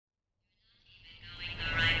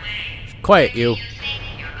quiet you.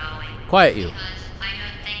 Quiet you.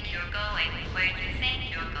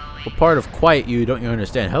 What part of quiet you don't you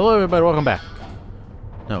understand? Hello everybody, welcome back.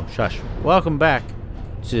 No, shush. Welcome back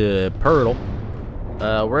to Purtle.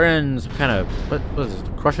 We're in some kind of, what is this,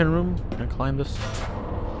 the crushing room? Can I climb this?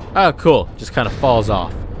 Oh, cool. Just kind of falls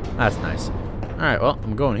off. That's nice. Alright, well,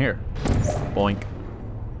 I'm going here. Boink.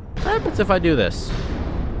 What happens if I do this?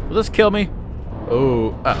 Will this kill me?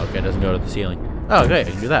 Oh, okay, it doesn't go to the ceiling. Oh, okay, I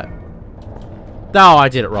can do that. No, I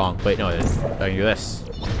did it wrong. Wait, no, I didn't. I can do this.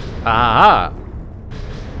 Aha!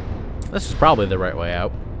 This is probably the right way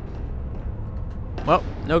out. Well,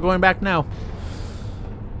 no going back now.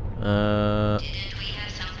 Didn't we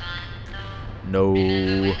have some fun, though? No.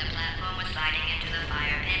 Remember when the platform was sliding into the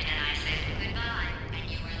fire pit and I said goodbye,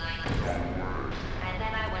 and you were like, and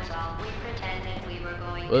then I was all, we pretended we were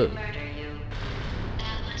going Whoa. to murder you.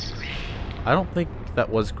 That was great. I don't think that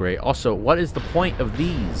was great. Also, what is the point of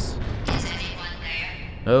these? Is anyone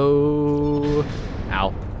there? Oh.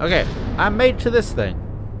 Ow. Okay, I made to this thing.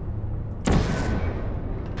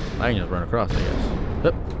 I can just run across, I guess.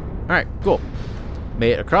 Yep. Alright, cool.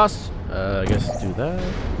 Made it across. I guess do that.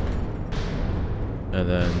 And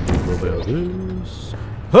then do a little bit of this.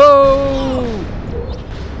 Oh!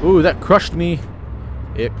 Ooh, that crushed me.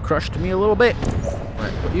 It crushed me a little bit.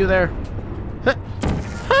 Alright, put you there. Huh.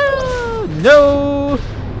 Ah, no!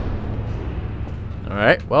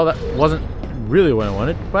 Alright, well, that wasn't really what I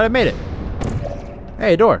wanted, but I made it.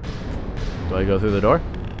 Hey, door. Do I go through the door?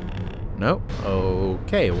 No?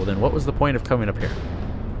 Okay, well then what was the point of coming up here?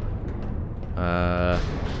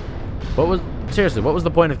 Seriously, what was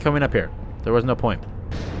the point of coming up here? There was no point.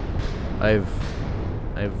 I've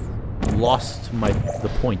lost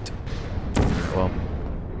the point. Well.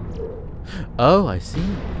 Oh, I see.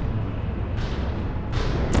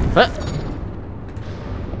 Huh.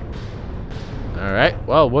 Alright,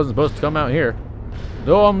 well, it wasn't supposed to come out here.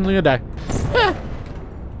 No, I'm gonna die. Ah.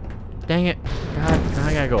 Dang it. God, now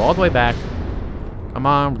I gotta go all the way back. Come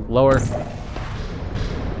on, lower.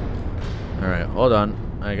 Alright, hold on.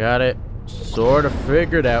 I got it sort of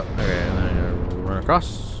figured out. Okay, and then I gotta run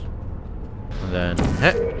across. And then,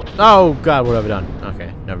 oh god, what have I done?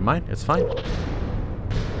 Okay, never mind. It's fine.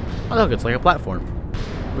 Oh, look, it's like a platform.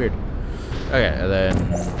 Weird. Okay, and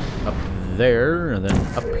then up there, and then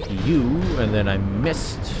up you, and then I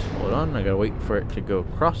missed. Hold on, I gotta wait for it to go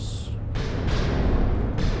across.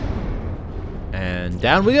 And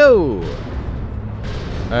down we go!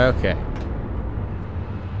 Okay.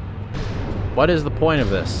 What is the point of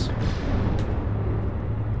this?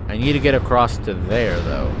 I need to get across to there,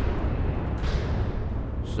 though.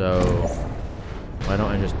 So, why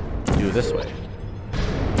don't I just do it this way?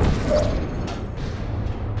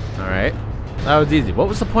 Alright. That was easy. What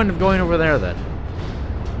was the point of going over there, then?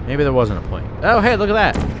 Maybe there wasn't a point. Oh, hey, look at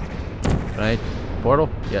that! Can I portal?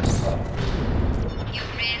 Yes.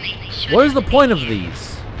 What is the point of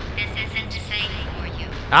these? This isn't safe for you.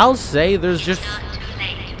 I'll say there's just Not too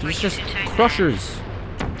late for there's you just to turn crushers.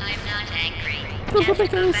 back. I'm not angry. Doesn't Just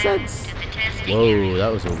make go any back sense. to the testing Whoa, area.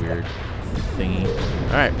 that was a weird thingy.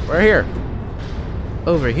 Alright, we're here.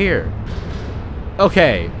 Over here.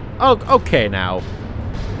 Okay. Oh, okay now.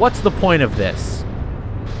 What's the point of this?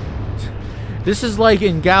 This is like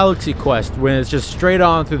in Galaxy Quest when it's just straight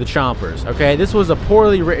on through the chompers. Okay, this was a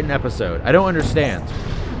poorly written episode. I don't understand.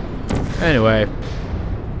 Anyway.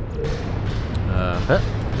 Up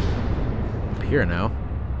here now.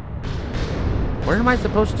 Where am I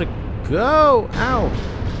supposed to go? Ow.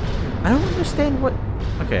 I don't understand what...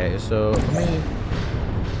 Okay, so let me...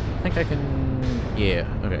 I think I can... Yeah,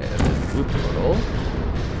 okay. Loop portal.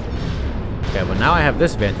 Okay, well now I have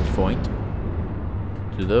this vantage point.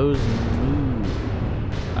 Do those move?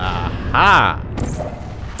 Aha!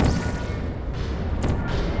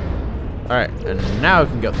 Alright, and now I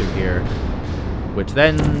can go through here. Which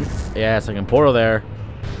then... Yes, I can portal there.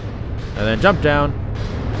 And then jump down.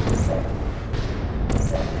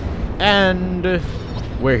 And...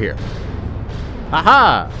 we're here.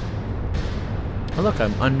 Haha! Oh look,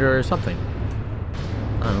 I'm under something.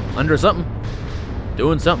 I don't know, under something.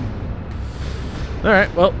 Doing something.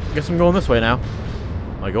 Alright, well, guess I'm going this way now.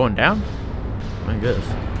 Am I going down? My goodness.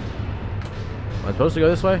 Am I supposed to go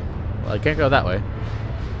this way? Well, I can't go that way.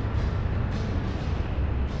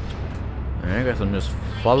 Alright, I guess I'm just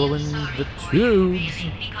following the tubes.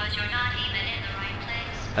 Because you're not even in the right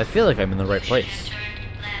place. I feel like I'm in the right place. You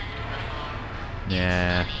turned left before.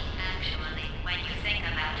 Yeah. It's funny, actually, when you think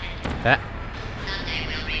about it. That. Someday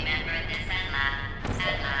we'll remember this and laugh,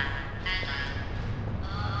 and laugh, and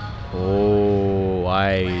laugh. Oh, I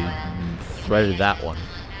threaded that one.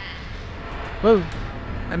 Whoa.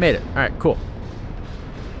 I made it. Alright, cool.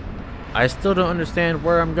 I still don't understand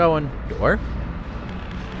where I'm going. Door?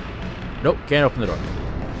 Nope, can't open the door.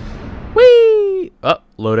 Whee! Oh,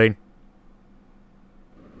 loading.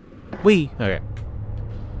 Whee! Okay.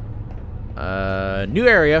 New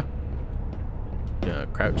area.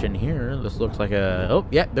 Crouch in here. This looks like a... Oh,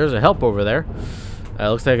 yeah, there's a help over there.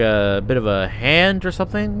 Looks like a bit of a hand or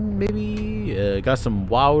something, maybe. Got some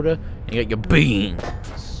wowda. And you got your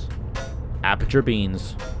beans. Aperture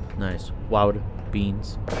beans. Nice. Wowda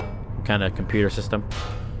beans. Kind of computer system.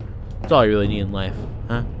 That's all you really need in life,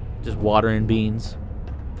 huh? Just water and beans.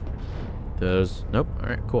 Those. Nope.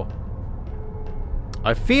 Alright, cool.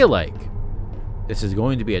 I feel like this is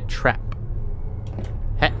going to be a trap.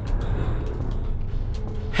 Heh.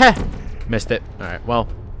 Heh! Missed it. Alright, well.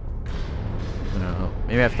 I don't know.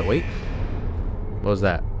 Maybe I have to wait? What was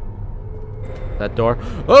that? That door?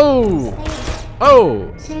 Oh!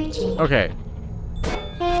 Oh! Okay.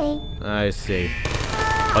 I see.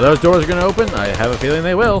 Are those doors gonna open? I have a feeling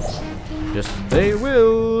they will. Yes, they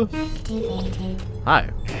will. Hi.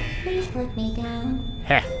 Please put me down.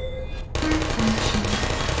 Heh.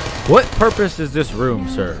 What purpose does this room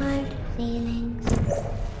serve?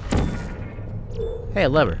 Hey, a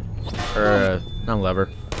lever. Or, not a lever.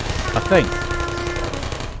 A thing.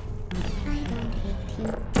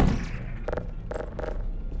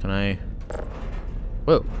 Can I...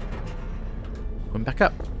 Whoa. Went back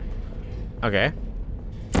up. Okay.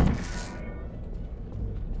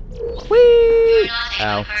 Whee! You're not a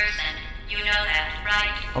Ow. good person. You know that,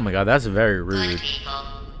 right? Oh my god, that's very Good rude. people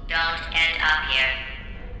don't end up here.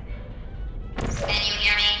 Can you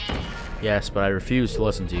hear me? Yes, but I refuse to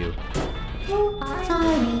listen to you.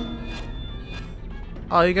 Sorry.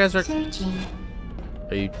 Oh, you guys are... Searching.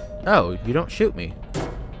 Are you... Oh, you don't shoot me.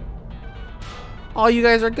 Oh, you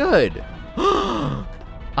guys are good.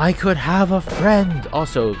 I could have a friend.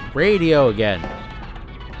 Also, radio again.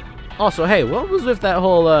 Also, hey, what was with that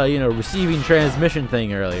whole, you know, receiving transmission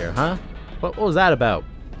thing earlier, huh? What was that about?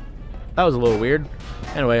 That was a little weird.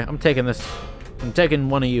 Anyway, I'm taking this. I'm taking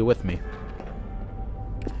one of you with me.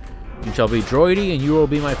 You shall be droidy, and you will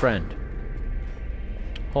be my friend.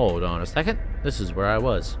 Hold on a second. This is where I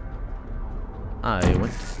was. I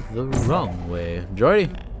went the wrong way. Droidy,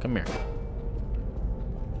 come here.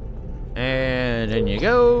 And in you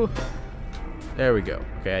go. There we go.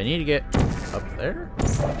 Okay, I need to get up there.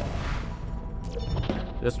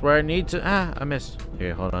 This where I need to... Ah, I missed.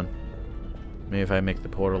 Okay, hold on. Maybe if I make the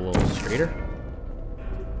portal a little straighter.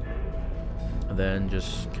 And then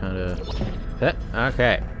just kind of...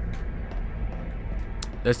 Okay.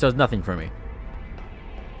 This does nothing for me.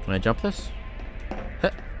 Can I jump this?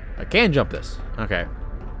 I can jump this. Okay.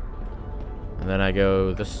 And then I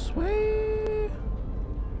go this way.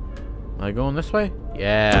 Am I going this way?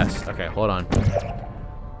 Yes. Okay, hold on.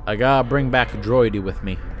 I gotta bring back a droidy with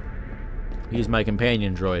me. He's my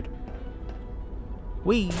companion droid.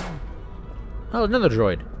 Whee! Oh, another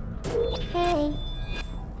droid. Hey.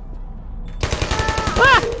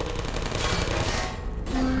 Ah!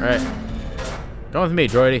 Alright. Come with me,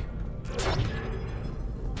 droidy.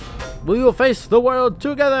 We will face the world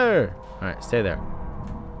together! Alright, stay there.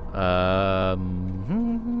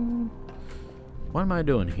 What am I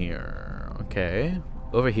doing here? Okay.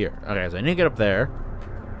 Over here. Okay, so I need to get up there.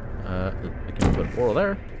 I can put a portal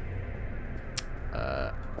there.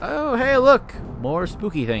 Oh, hey, look! More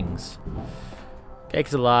spooky things. Cake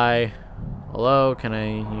is a lie. Hello,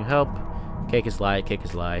 you help? Cake is lie, cake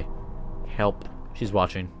is lie. Help. She's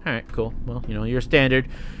watching. Alright, cool. Well, you know, your standard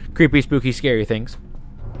creepy, spooky, scary things.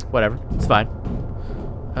 Whatever, it's fine.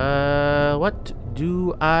 What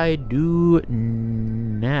do I do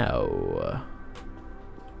now?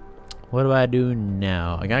 What do I do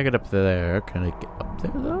now? I gotta get up there. Can I get up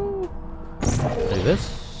there, though? Do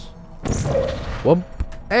this. Whoop.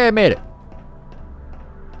 Hey, I made it.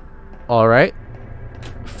 Alright.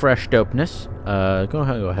 Fresh dopeness. Go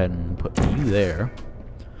ahead and put you there.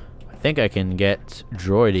 I think I can get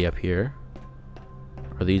droidy up here.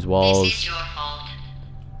 Are these walls... This is your fault.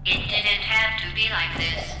 It didn't have to be like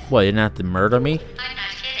this. What, you didn't have to murder me? I'm not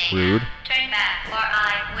kidding. Rude. Turn back or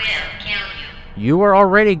I will kill you. You were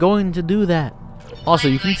already going to do that. Also,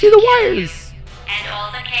 you can see the wires. And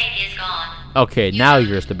all the cake is gone. Okay, now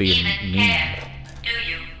you're just being Even mean. care, do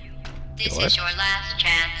you? This What? is your last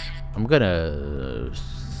chance. I'm gonna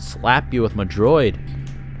slap you with my droid.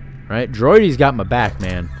 Right? Droidy's got my back,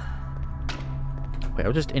 man. Wait, I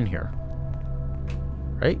was just in here.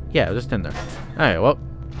 Right? Yeah, I was just in there. Alright, well,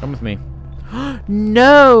 come with me.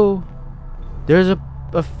 No! There's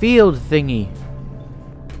a field thingy.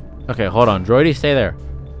 Okay, hold on. Droidy, stay there.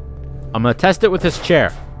 I'm gonna test it with this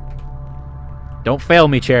chair. Don't fail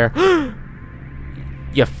me, chair.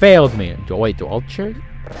 You failed me. Wait, do all chairs?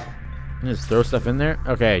 Just throw stuff in there?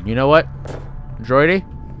 Okay, you know what? Droidy?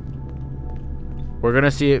 We're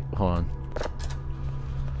gonna see it. Hold on.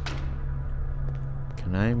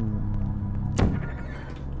 Can I...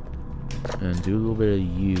 And do a little bit of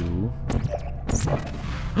you.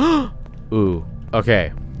 Ooh,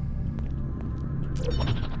 okay.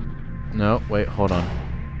 No, wait, hold on.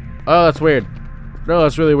 Oh, that's weird. No,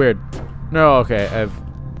 that's really weird. No, okay, I've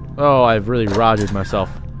really rogered myself.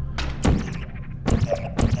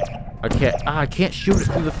 I can't shoot it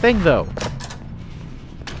through the thing though.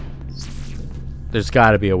 There's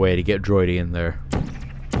gotta be a way to get Droidy in there.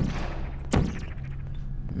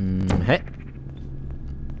 Hey.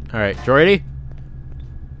 Alright, Droidy.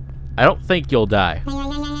 I don't think you'll die. No!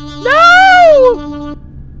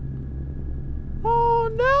 Oh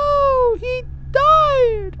no! He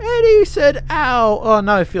died! And he said, ow! Oh,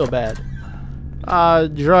 now I feel bad.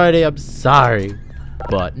 Droidy, I'm sorry.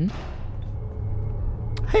 Button.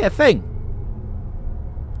 Hey, a thing.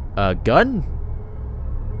 A gun?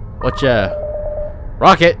 What ya?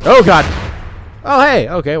 Rocket! Oh god! Oh hey!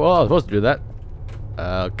 Okay, well I was supposed to do that.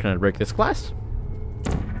 Can I break this glass?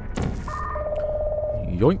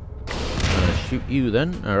 Yoink. I'm gonna shoot you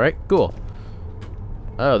then. Alright, cool.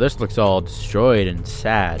 Oh, this looks all destroyed and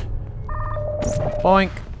sad.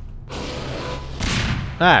 Boink.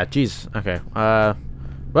 Ah, jeez. Okay.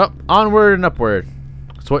 Well, onward and upward.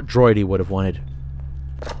 That's what Droidy would have wanted.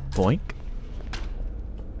 Boink.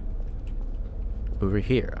 Over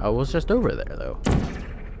here. I was just over there, though.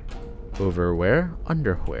 Over where?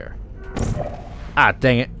 Underwhere. Ah,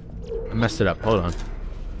 dang it. I messed it up. Hold on.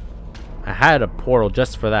 I had a portal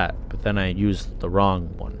just for that, but then I used the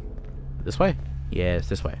wrong one. This way? Yeah, it's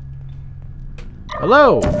this way.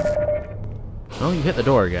 Hello! Oh, you hit the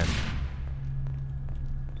door again.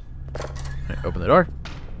 Alright, open the door.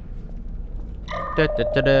 Da da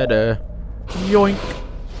da da da. Yoink!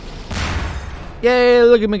 Yay,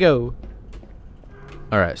 look at me go!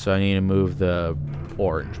 Alright, so I need to move the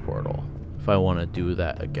orange portal if I want to do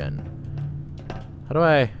that again. How do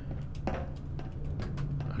I...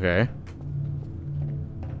 Okay.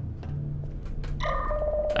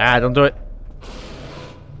 Ah, don't do it.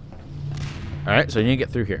 Alright, so I need to get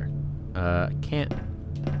through here. I can't...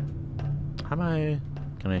 How am I...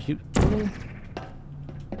 Can I shoot?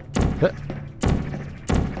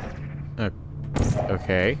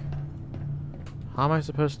 Okay. How am I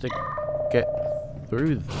supposed to get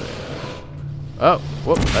through there? Oh,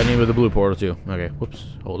 whoop, I need with the blue portal too. Okay,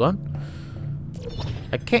 whoops, hold on.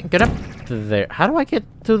 I can't get up to there. How do I get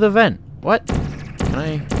to the vent? What? Can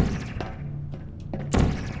I...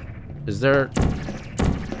 Is there...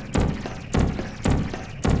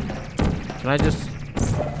 Can I just...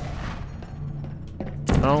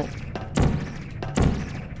 Oh.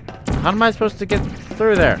 How am I supposed to get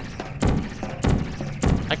through there?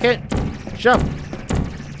 I can't jump.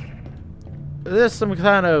 Is this some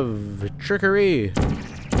kind of trickery?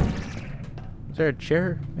 Is there a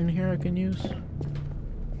chair in here I can use?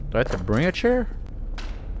 Do I have to bring a chair?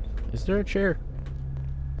 Is there a chair?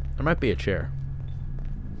 There might be a chair.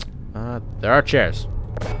 There are chairs.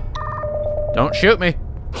 Don't shoot me.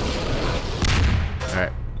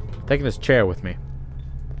 Alright. Taking this chair with me.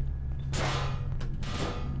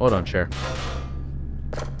 Hold on, chair.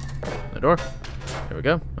 The door. There we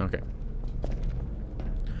go. Okay.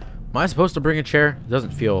 Am I supposed to bring a chair? It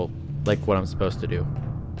doesn't feel like what I'm supposed to do.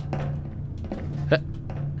 Huh.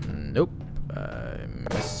 Nope. I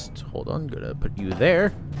missed. Hold on. Gonna put you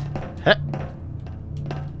there. Huh.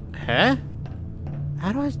 Huh?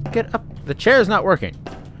 How do I get up? The chair is not working.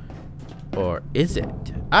 Or is it?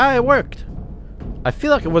 Ah, it worked. I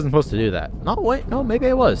feel like I wasn't supposed to do that. No, wait. No, maybe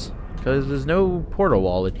I was. Because there's no portal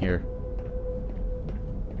wall in here.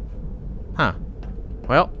 Huh.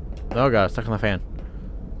 Well. Oh god, stuck on the fan.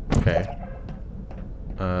 Okay.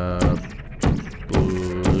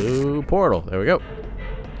 Blue portal. There we go.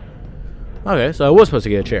 Okay, so I was supposed to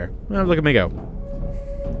get a chair. Well, look at me go.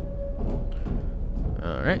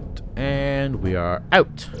 Alright. And we are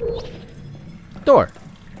out. Door.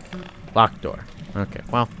 Locked door. Okay,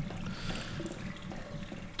 well.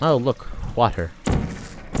 Oh, look. Water.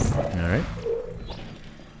 Alright.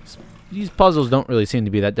 These puzzles don't really seem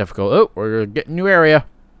to be that difficult. Oh, we're getting a new area.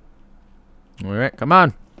 Alright, come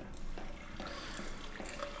on.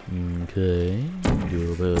 Okay.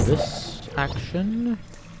 Do a bit of this action.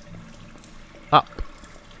 Up.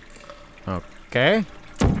 Okay.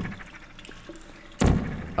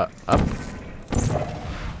 Up.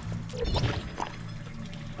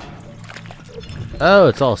 Oh,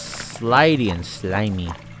 it's all slidey and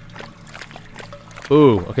slimy.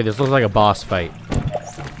 Ooh, okay, this looks like a boss fight.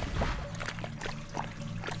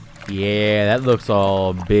 Yeah, that looks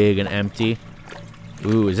all big and empty.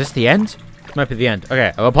 Ooh, is this the end? Might be the end.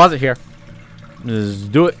 Okay, I'll pause it here. Let's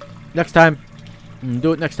do it next time.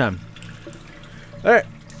 Do it next time. Alright.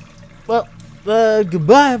 Well,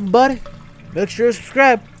 goodbye, everybody. Make sure to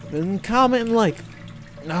subscribe and comment and like.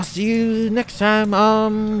 And I'll see you next time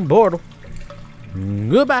on Portal.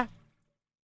 Goodbye.